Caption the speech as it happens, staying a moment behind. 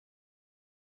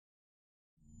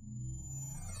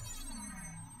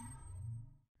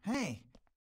Hey.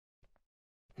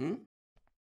 Hmm?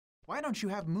 Why don't you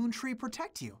have Moontree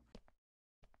protect you?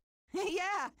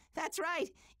 Yeah, that's right.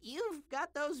 You've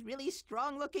got those really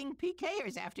strong-looking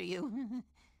PKers after you.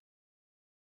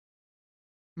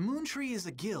 Moontree is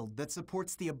a guild that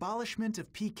supports the abolishment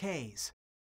of PKs.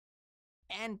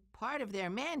 And part of their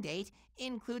mandate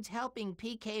includes helping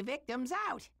PK victims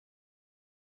out.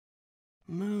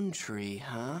 Moontree,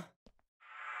 huh?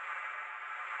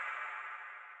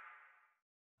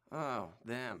 Oh,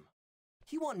 them.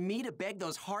 You want me to beg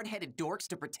those hard-headed dorks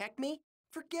to protect me?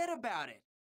 Forget about it.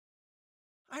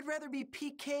 I'd rather be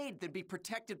PK'd than be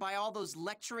protected by all those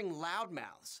lecturing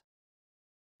loudmouths.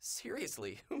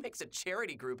 Seriously, who makes a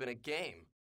charity group in a game?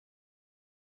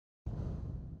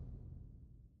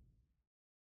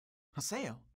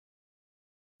 Haseo.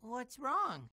 What's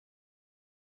wrong?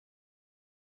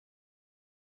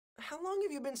 How long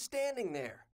have you been standing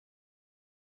there?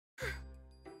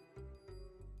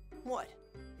 What?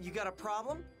 You got a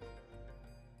problem?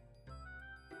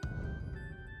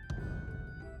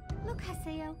 Look,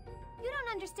 Haseo, you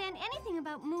don't understand anything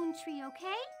about Moontree,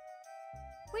 okay?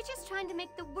 We're just trying to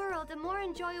make the world a more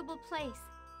enjoyable place.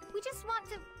 We just want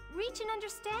to reach an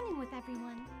understanding with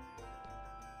everyone.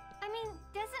 I mean,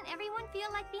 doesn't everyone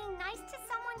feel like being nice to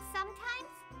someone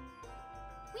sometimes?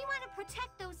 We want to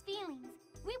protect those feelings.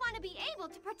 We want to be able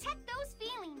to protect those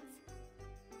feelings.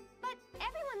 But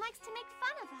everyone likes to make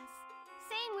fun of us,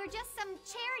 saying we're just some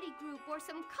charity group or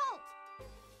some cult.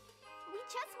 We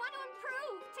just want to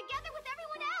improve, together with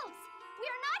everyone else. We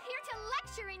are not here to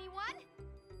lecture anyone.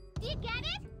 Do you get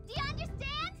it? Do you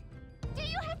understand? Do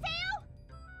you, Haseo?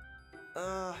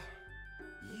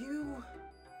 You...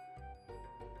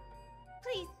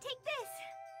 Please, take this.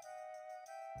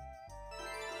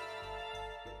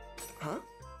 Huh?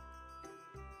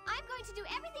 I'm going to do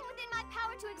everything within my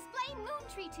power to explain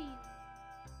Moontree to you.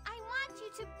 I want you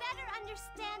to better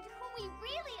understand who we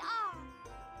really are.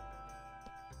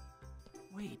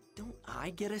 Wait, don't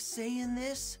I get a say in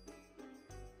this?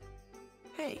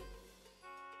 Hey.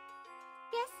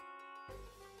 Yes?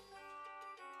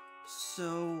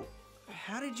 So,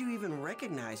 how did you even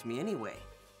recognize me anyway?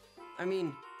 I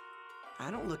mean,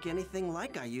 I don't look anything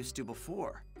like I used to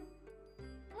before.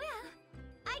 Well,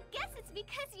 I guess it's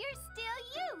because you're still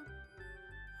you.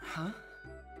 Huh?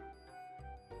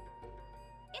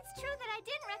 It's true that I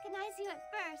didn't recognize you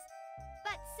at first,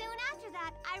 but soon after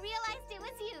that, I realized it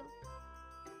was you.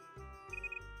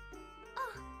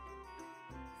 Oh,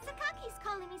 Sakaki's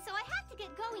calling me, so I have to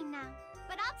get going now.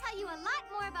 But I'll tell you a lot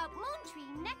more about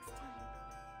Moontree next time.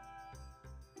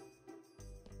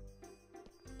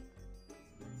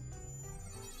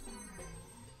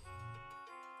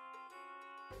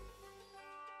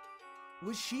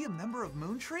 Was she a member of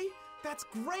Moontree? That's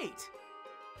great!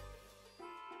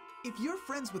 If you're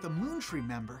friends with a Moontree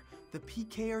member, the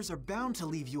PKers are bound to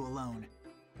leave you alone.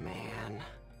 Man.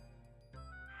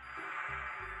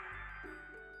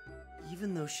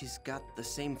 Even though she's got the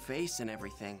same face and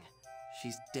everything,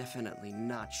 she's definitely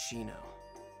not Shino.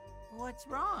 What's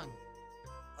wrong?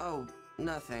 Oh,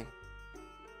 nothing.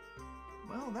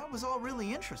 Well, that was all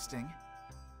really interesting.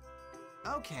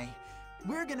 Okay,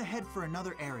 we're gonna head for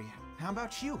another area. How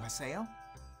about you, Haseo?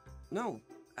 No,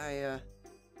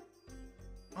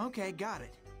 Okay, got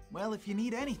it. Well, if you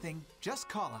need anything, just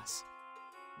call us.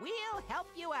 We'll help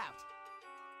you out.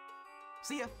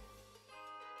 See ya.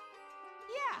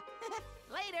 Yeah,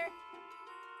 later.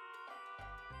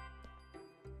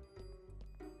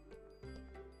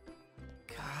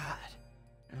 God,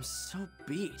 I'm so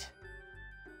beat.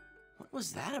 What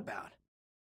was that about?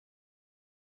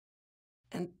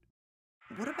 And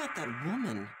what about that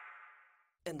woman?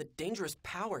 And the dangerous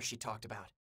power she talked about?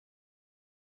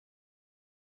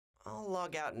 I'll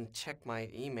log out and check my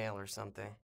email or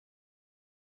something.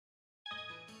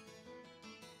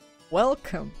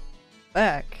 Welcome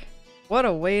back. What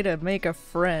a way to make a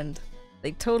friend.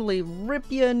 They totally rip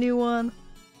you a new one,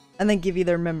 and then give you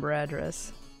their member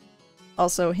address.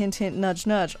 Also, hint hint nudge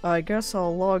nudge, I guess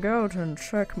I'll log out and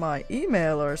check my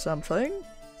email or something.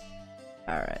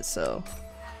 Alright, so...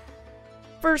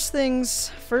 first things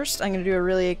first, I'm gonna do a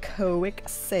really quick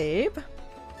save.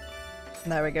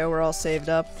 And there we go, we're all saved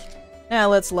up. Now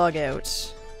let's log out.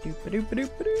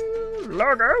 Doop-a-doop-a-doop-a-doo.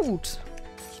 Log out!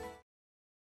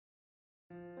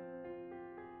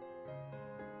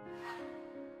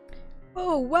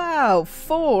 Oh wow,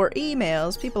 4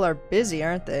 emails. People are busy,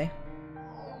 aren't they?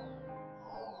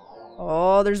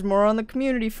 Oh, there's more on the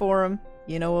community forum.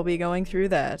 You know we'll be going through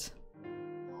that.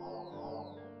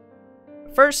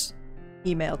 First,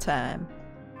 email time.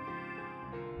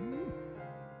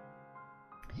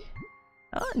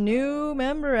 Oh, new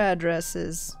member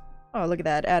addresses. Oh, look at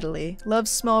that, Adelie. Loves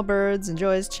small birds,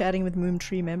 enjoys chatting with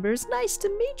Moontree members. Nice to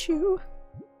meet you!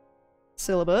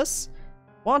 Syllabus.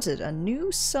 Wanted a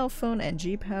new cell phone and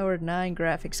G-powered 9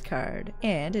 graphics card,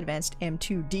 and advanced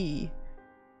M2D.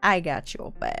 I got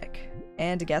your back.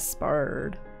 And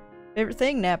Gaspard. Favorite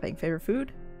thing? Napping. Favorite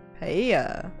food?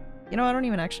 Paella. You know, I don't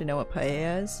even actually know what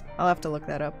paella is. I'll have to look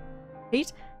that up.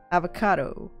 Hate?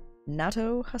 Avocado.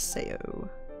 Natto Haseo.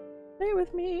 Stay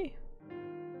with me.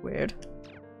 Weird.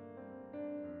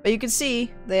 But you can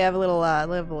see they have a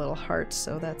little heart,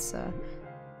 so that's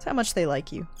how much they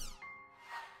like you.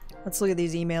 Let's look at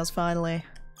these emails finally.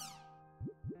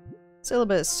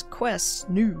 Syllabus quest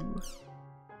new.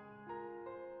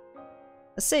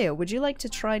 Aseo, would you like to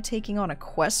try taking on a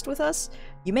quest with us?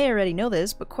 You may already know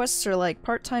this, but quests are like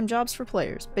part-time jobs for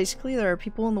players. Basically, there are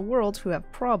people in the world who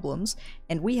have problems,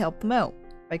 and we help them out.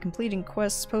 By completing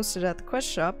quests posted at the quest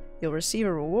shop, you'll receive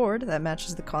a reward that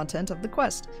matches the content of the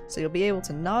quest, so you'll be able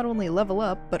to not only level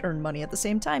up, but earn money at the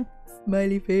same time.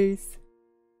 Smiley face.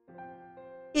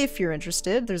 If you're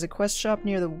interested, there's a quest shop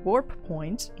near the Warp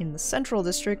Point in the central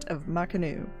district of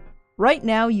Makanu. Right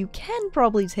now, you can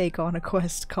probably take on a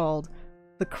quest called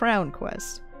the Crown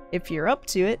Quest. If you're up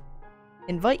to it,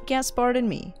 invite Gaspard and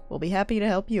me. We'll be happy to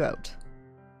help you out.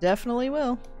 Definitely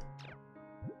will.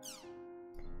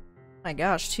 My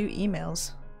gosh, 2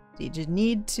 emails. Did you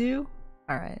need to?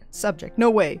 Alright, subject.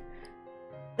 No way.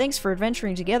 Thanks for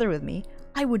adventuring together with me.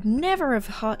 I would never have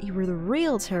thought you were the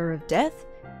real Terror of Death.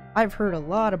 I've heard a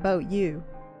lot about you.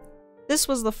 This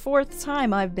was the 4th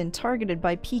time I've been targeted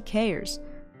by PKers.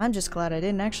 I'm just glad I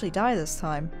didn't actually die this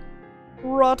time.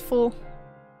 Rotful.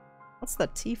 What's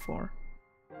that T for?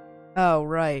 Oh,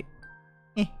 right.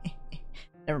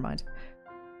 Never mind.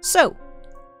 So,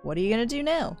 what are you gonna do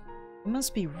now? It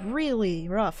must be really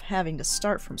rough having to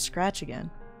start from scratch again.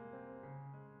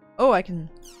 Oh, I can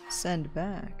send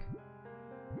back.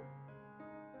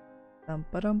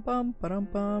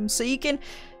 So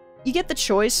you get the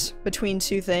choice between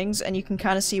 2 things, and you can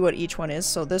kind of see what each one is.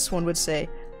 So this one would say,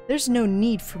 there's no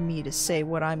need for me to say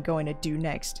what I'm going to do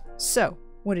next. So,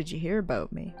 what did you hear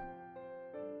about me?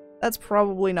 That's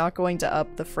probably not going to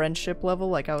up the friendship level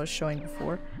like I was showing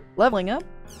before. Leveling up?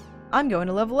 I'm going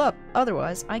to level up.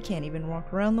 Otherwise, I can't even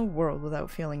walk around the world without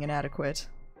feeling inadequate.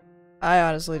 I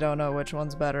honestly don't know which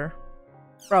one's better.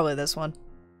 Probably this one.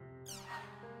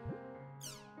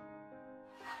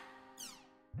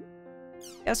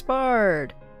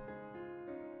 Gaspard!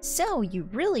 So, you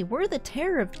really were the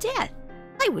Terror of Death!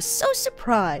 I was so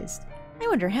surprised! I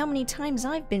wonder how many times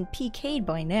I've been PK'd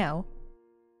by now.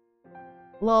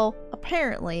 Lol,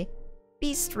 apparently,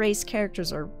 beast race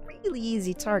characters are really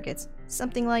easy targets.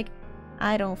 Something like,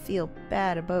 I don't feel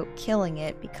bad about killing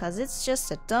it because it's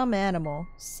just a dumb animal.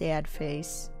 Sad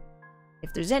face.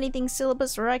 If there's anything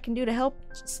Syllabus or I can do to help,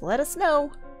 just let us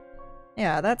know.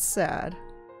 Yeah, that's sad.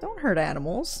 Don't hurt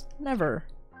animals. Never.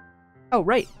 Oh,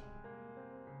 right.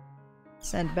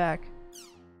 Send back.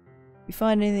 If you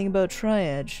find anything about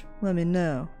Tri-Edge, let me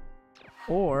know.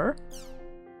 Or,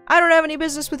 I don't have any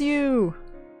business with you!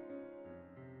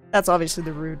 That's obviously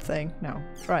the rude thing. No,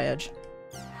 Tri-Edge.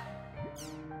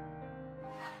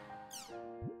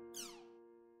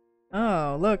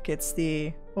 Oh, look, it's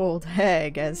the old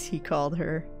hag, as he called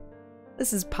her.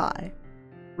 This is Pi.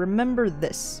 Remember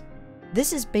this.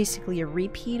 This is basically a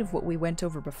repeat of what we went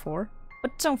over before,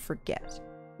 but don't forget,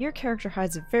 your character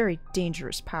hides a very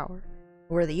dangerous power.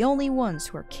 We're the only ones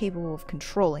who are capable of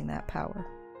controlling that power.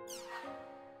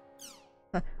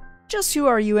 Just who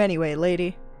are you anyway,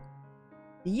 lady?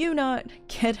 Do you not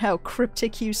get how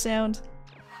cryptic you sound?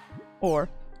 Or,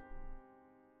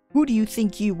 who do you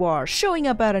think you are, showing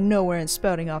up out of nowhere and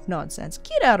spouting off nonsense?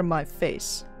 Get out of my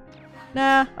face.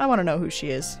 Nah, I want to know who she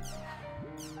is.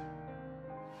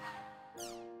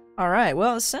 Alright,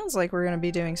 well, it sounds like we're going to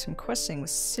be doing some questing with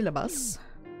Syllabus.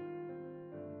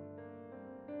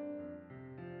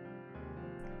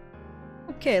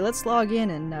 Okay, let's log in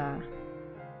and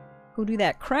go do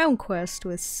that crown quest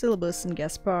with Syllabus and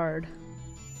Gaspard.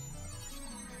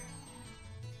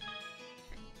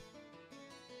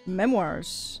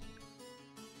 Memoirs.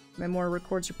 Memoir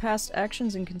records your past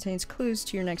actions and contains clues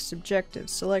to your next objective.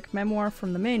 Select Memoir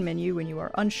from the main menu when you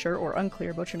are unsure or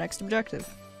unclear about your next objective.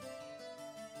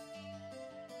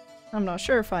 I'm not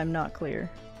sure if I'm not clear.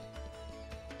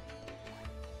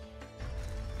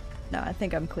 No, I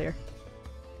think I'm clear.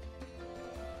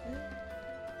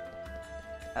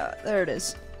 There it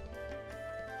is.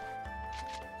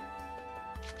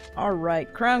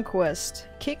 Alright, Crown Quest.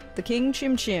 Kick the King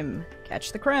Chim Chim.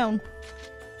 Catch the crown.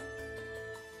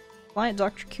 Client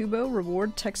Dr. Kubo,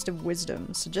 reward Text of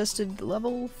Wisdom. Suggested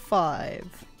level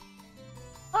 5.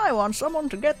 I want someone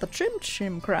to get the Chim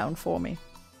Chim crown for me.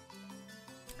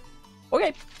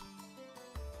 Okay.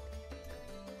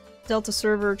 Delta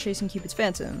server chasing Cupid's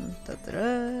Phantom.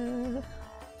 Da-da-da.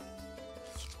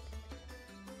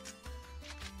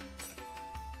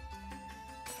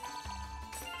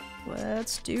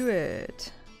 Let's do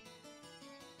it.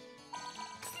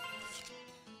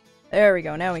 There we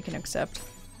go, now we can accept.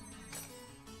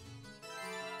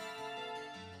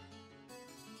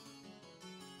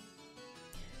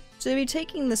 To be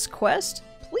taking this quest,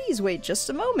 please wait just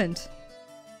a moment.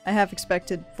 I half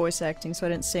expected voice acting, so I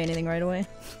didn't say anything right away.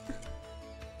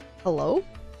 Hello?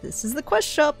 This is the quest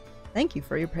shop. Thank you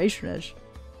for your patronage.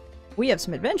 We have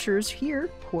some adventurers here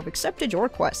who have accepted your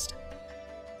quest.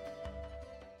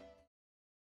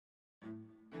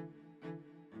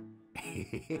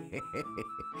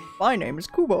 My name is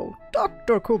Kubo.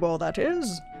 Dr. Kubo, that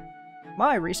is.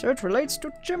 My research relates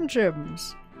to Chim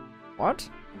Chims. What?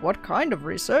 What kind of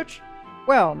research?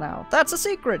 Well now, that's a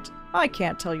secret. I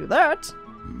can't tell you that.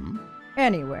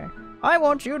 Anyway, I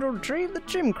want you to retrieve the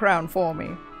Chim Crown for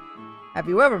me. Have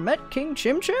you ever met King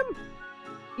Chim Chim?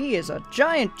 He is a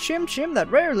giant Chim Chim that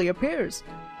rarely appears.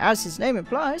 As his name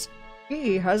implies,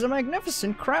 he has a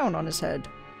magnificent crown on his head.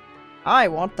 I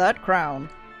want that crown.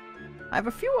 I have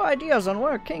a few ideas on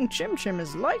where King Chim Chim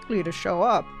is likely to show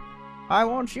up. I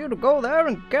want you to go there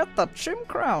and get the Chim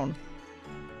Crown.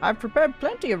 I've prepared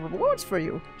plenty of rewards for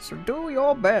you, so do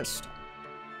your best.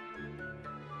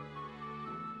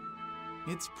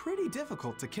 It's pretty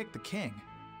difficult to kick the king.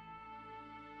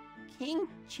 King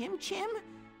Chim Chim?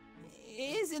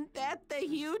 Isn't that the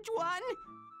huge one?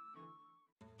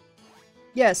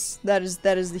 Yes, that is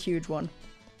the huge one.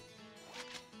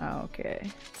 Okay.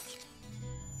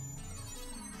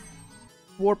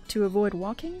 Warp to avoid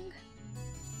walking?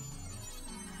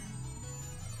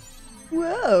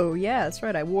 Whoa, yeah, that's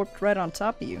right, I warped right on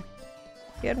top of you.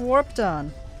 Get warped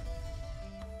on.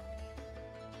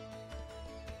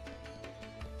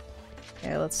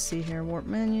 Okay, let's see here, warp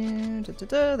menu,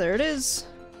 there it is.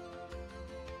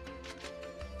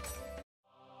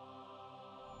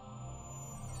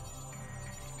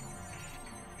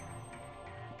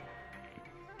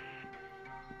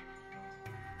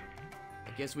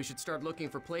 I guess we should start looking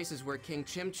for places where King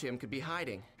Chim Chim could be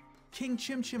hiding. King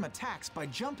Chim Chim attacks by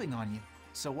jumping on you,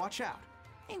 so watch out.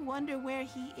 I wonder where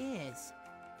he is.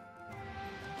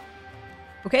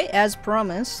 Okay, as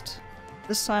promised,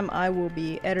 this time I will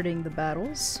be editing the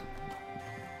battles.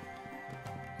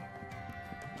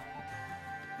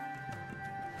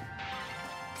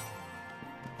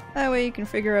 That way you can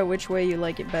figure out which way you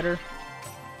like it better.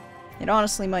 It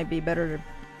honestly might be better to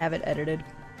have it edited.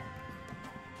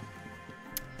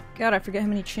 God, I forget how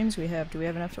many chims we have. Do we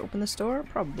have enough to open this door?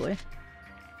 Probably.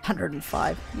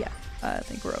 105. Yeah, I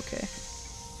think we're okay.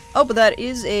 Oh, but that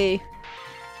is a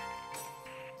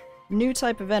new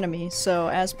type of enemy, so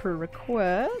as per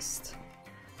request,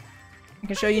 I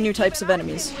can show you new types of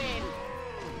enemies.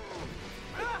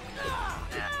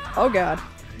 Oh god.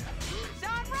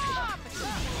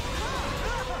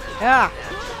 Ah!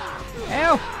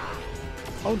 Ow!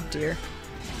 Oh dear.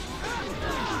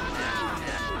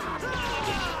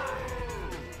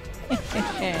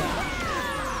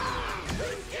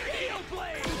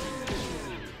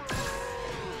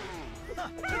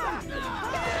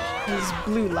 These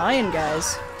blue lion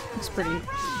guys. It's pretty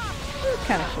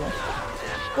kind of cool.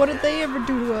 What did they ever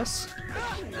do to us?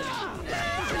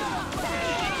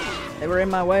 They were in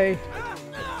my way.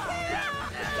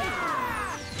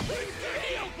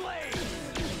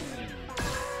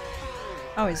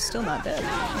 Oh, he's still not dead.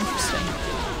 Interesting.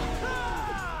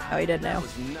 Oh, he dead now.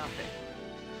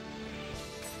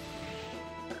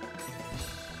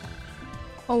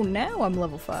 Oh, now I'm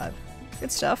level 5.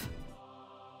 Good stuff.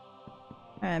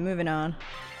 Alright, moving on.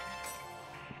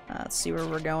 Let's see where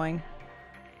we're going.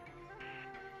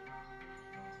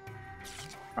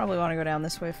 Probably want to go down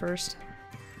this way first.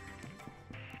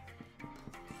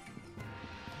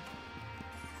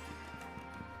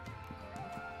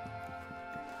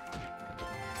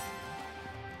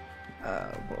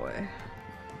 Oh boy.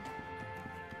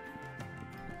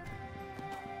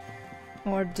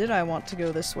 Or did I want to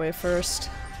go this way first?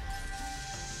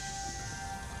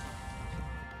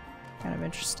 Kind of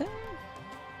interesting.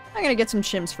 I'm gonna get some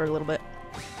chims for a little bit.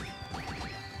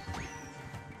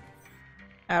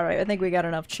 Alright, I think we got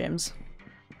enough chims.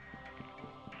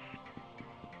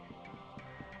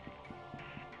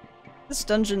 This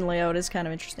dungeon layout is kind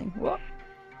of interesting. Whoa.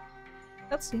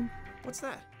 Cutscene. What's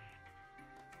that?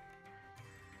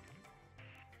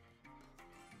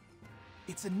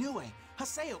 It's a Nue!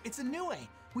 Haseo, it's a Nue!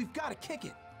 We've got to kick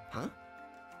it! Huh?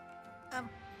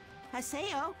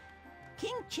 Haseo?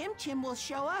 King Chim Chim will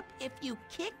show up if you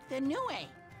kick the Nue.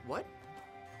 What?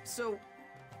 So,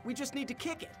 we just need to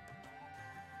kick it.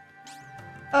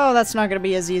 Oh, that's not gonna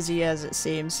be as easy as it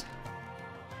seems.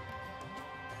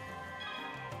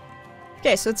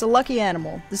 Okay, so it's a lucky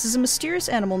animal. This is a mysterious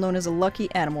animal known as a lucky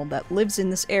animal that lives in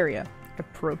this area.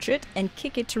 Approach it and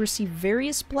kick it to receive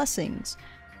various blessings.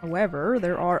 However,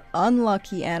 there are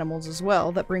unlucky animals as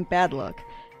well that bring bad luck.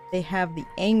 They have the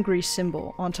angry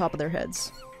symbol on top of their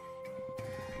heads.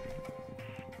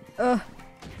 No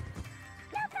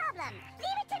problem.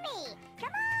 Leave it to me.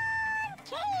 Come on,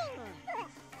 King.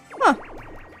 Huh.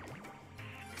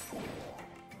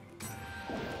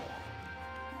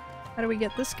 How do we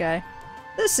get this guy?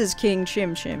 This is King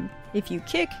Chim Chim. If you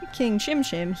kick King Chim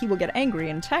Chim, he will get angry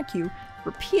and attack you.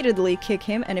 Repeatedly kick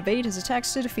him and evade his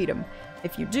attacks to defeat him.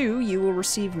 If you do, you will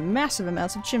receive massive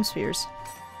amounts of Chim Spheres.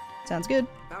 Sounds good.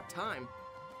 About time.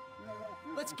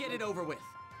 Let's get it over with.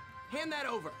 Hand that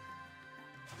over.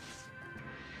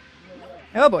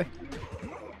 Oh boy.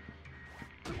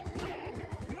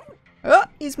 Oh,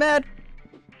 he's mad.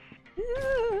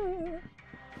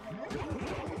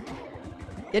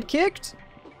 Get kicked.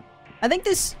 I think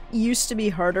this used to be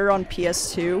harder on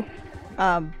PS2,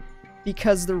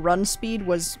 because the run speed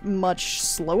was much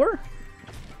slower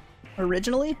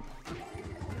originally.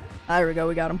 There we go,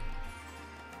 we got him.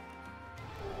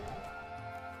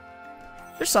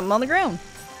 There's something on the ground.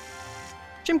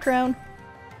 Chim Crown.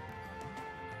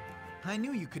 I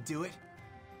knew you could do it.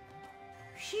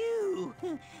 Phew!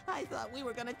 I thought we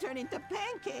were gonna turn into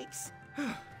pancakes.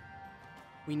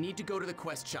 We need to go to the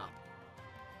quest shop.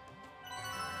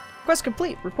 Quest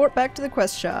complete. Report back to the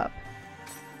quest shop.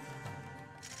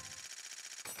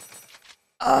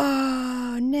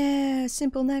 Oh, no.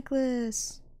 Simple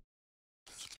necklace.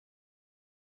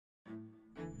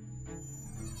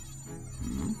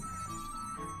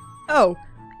 Oh,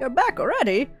 you're back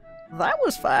already? That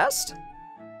was fast.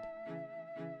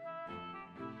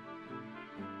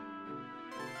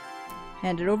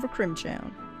 Handed over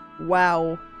Crimchown.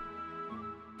 Wow.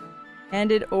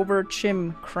 Handed over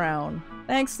Chim Crown.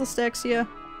 Thanks, Lystexia.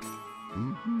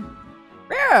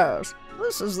 Yes,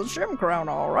 this is the Chim Crown,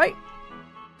 alright.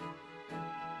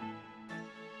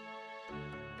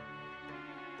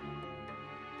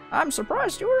 I'm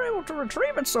surprised you were able to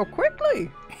retrieve it so quickly.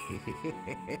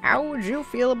 How would you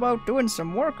feel about doing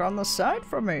some work on the side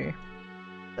for me?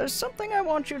 There's something I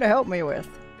want you to help me with.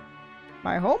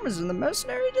 My home is in the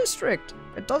mercenary district.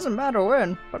 It doesn't matter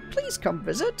when, but please come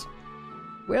visit.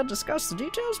 We'll discuss the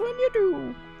details when you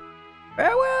do.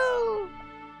 Farewell!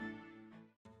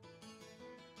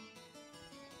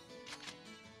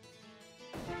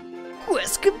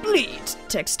 Quest complete!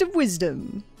 Text of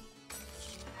Wisdom.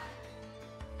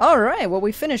 Alright, well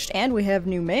we finished and we have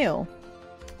new mail.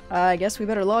 I guess we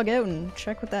better log out and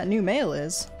check what that new mail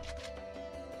is.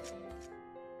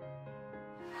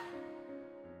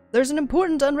 There's an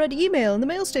important unread email in the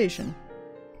mail station.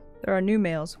 There are new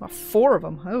mails. Well, 4 of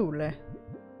them. Holy.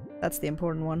 That's the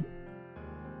important one.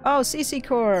 Oh, CC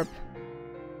Corp!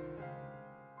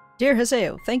 Dear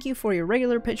Haseo, thank you for your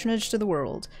regular patronage to the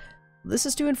world. This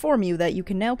is to inform you that you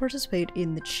can now participate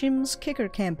in the Chim's Kicker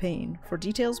campaign. For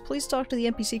details, please talk to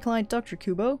the NPC client Dr.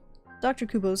 Kubo. Dr.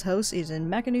 Kubo's house is in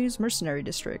Makanu's Mercenary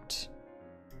District.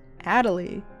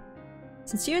 Adelie.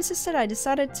 Since you insisted, I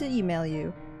decided to email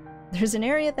you. There's an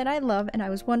area that I love, and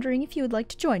I was wondering if you would like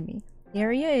to join me. The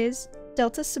area is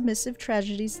Delta Submissive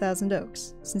Tragedies Thousand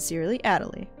Oaks. Sincerely,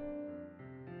 Adelie.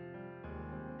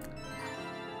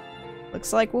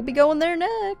 Looks like we'll be going there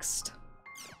next.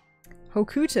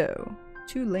 Hokuto.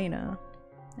 To Lena.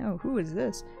 Oh, who is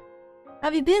this?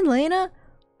 Have you been, Lena?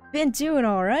 Been doing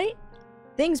alright?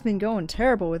 Things been going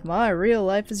terrible with my real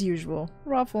life as usual.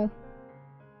 Ruffle.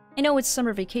 I know it's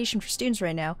summer vacation for students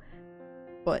right now,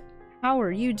 but how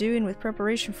are you doing with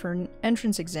preparation for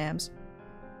entrance exams?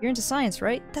 You're into science,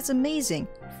 right? That's amazing.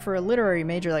 For a literary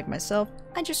major like myself,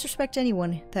 I just respect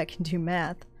anyone that can do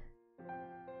math.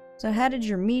 So how did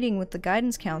your meeting with the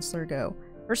guidance counselor go?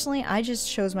 Personally, I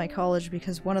just chose my college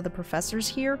because one of the professors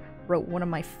here wrote one of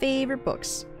my favorite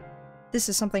books. This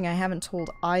is something I haven't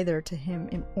told either to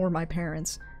him or my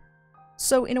parents.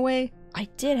 So in a way, I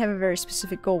did have a very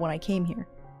specific goal when I came here.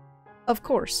 Of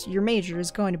course, your major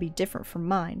is going to be different from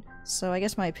mine, so I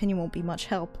guess my opinion won't be much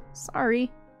help.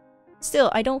 Sorry. Still,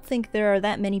 I don't think there are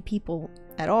that many people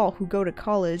at all who go to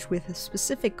college with a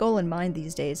specific goal in mind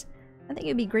these days. I think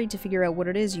it'd be great to figure out what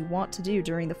it is you want to do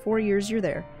during the 4 years you're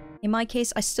there. In my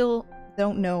case, I still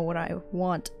don't know what I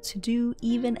want to do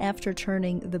even after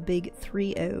turning the big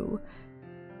 3-0.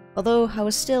 Although I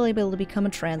was still able to become a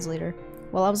translator.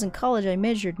 While I was in college, I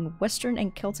majored in Western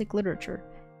and Celtic literature.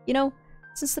 You know,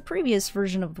 since the previous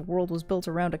version of the world was built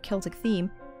around a Celtic theme,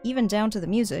 even down to the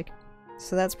music,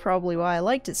 so that's probably why I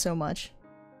liked it so much.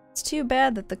 It's too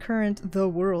bad that the current The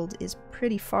World is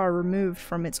pretty far removed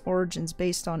from its origins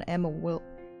based on Emma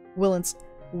Willant's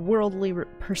worldly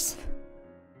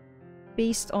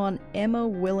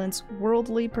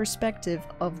perspective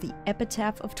of the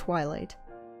Epitaph of Twilight.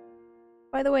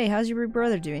 By the way, how's your big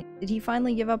brother doing? Did he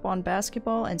finally give up on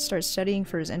basketball and start studying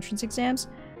for his entrance exams?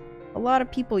 A lot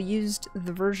of people used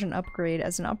the version upgrade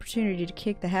as an opportunity to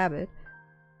kick the habit.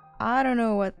 I don't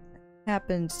know what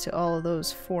happened to all of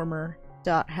those former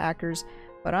hackers,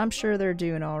 but I'm sure they're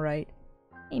doing alright.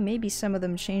 Hey, maybe some of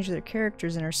them changed their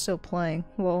characters and are still playing.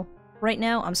 Well, right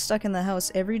now I'm stuck in the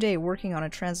house every day working on a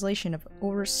translation of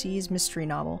overseas mystery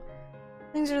novel.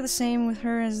 Things are the same with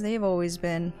her as they've always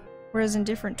been. We're as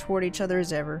indifferent toward each other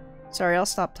as ever. Sorry, I'll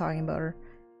stop talking about her.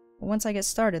 But once I get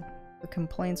started, the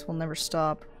complaints will never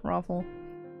stop. Raffle.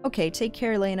 Okay, take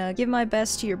care, Lena. Give my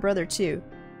best to your brother, too.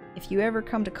 If you ever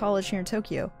come to college here in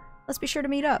Tokyo, let's be sure to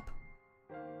meet up.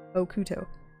 Okuto.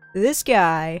 This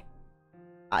guy.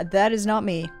 That is not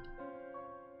me.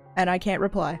 And I can't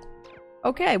reply.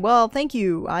 Okay, well, thank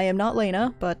you. I am not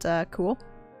Lena, but, cool.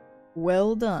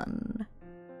 Well done.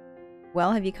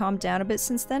 Well, have you calmed down a bit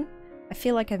since then? I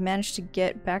feel like I've managed to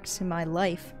get back to my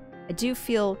life. I do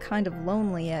feel kind of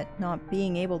lonely at not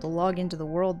being able to log into the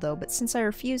world though, but since I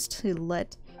refuse to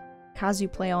let Kazu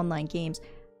play online games,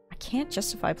 I can't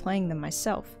justify playing them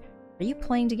myself. Are you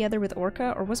playing together with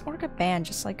Orca, or was Orca banned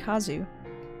just like Kazu?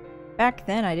 Back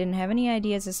then I didn't have any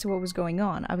ideas as to what was going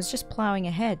on. I was just plowing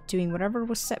ahead, doing whatever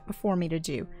was set before me to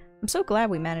do. I'm so glad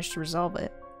we managed to resolve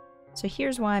it. So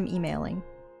here's why I'm emailing.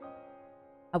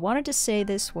 I wanted to say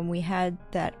this when we had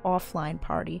that offline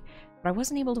party, but I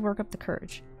wasn't able to work up the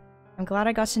courage. I'm glad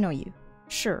I got to know you.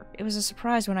 Sure, it was a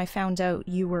surprise when I found out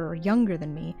you were younger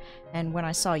than me, and when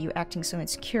I saw you acting so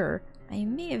insecure, I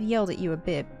may have yelled at you a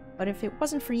bit, but if it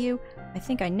wasn't for you, I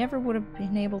think I never would have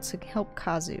been able to help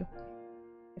Kazu.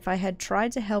 If I had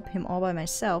tried to help him all by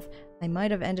myself, I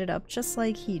might have ended up just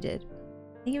like he did.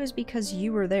 I think it was because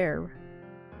you were there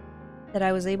that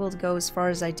I was able to go as far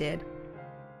as I did.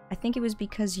 I think it was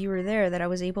because you were there that I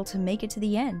was able to make it to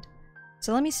the end.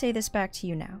 So let me say this back to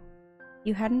you now. If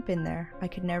you hadn't been there, I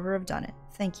could never have done it.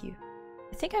 Thank you.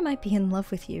 I think I might be in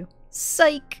love with you.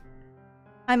 Psych!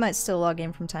 I might still log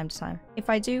in from time to time. If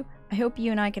I do, I hope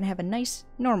you and I can have a nice,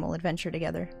 normal adventure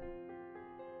together.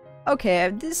 Okay,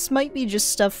 this might be just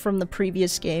stuff from the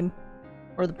previous game,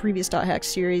 or the previous .hack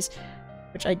series,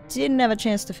 which I didn't have a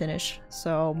chance to finish,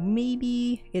 so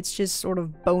maybe it's just sort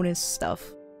of bonus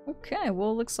stuff. Okay,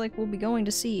 well, looks like we'll be going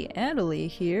to see Adelie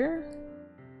here.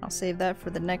 I'll save that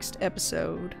for the next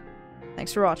episode.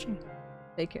 Thanks for watching.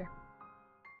 Take care.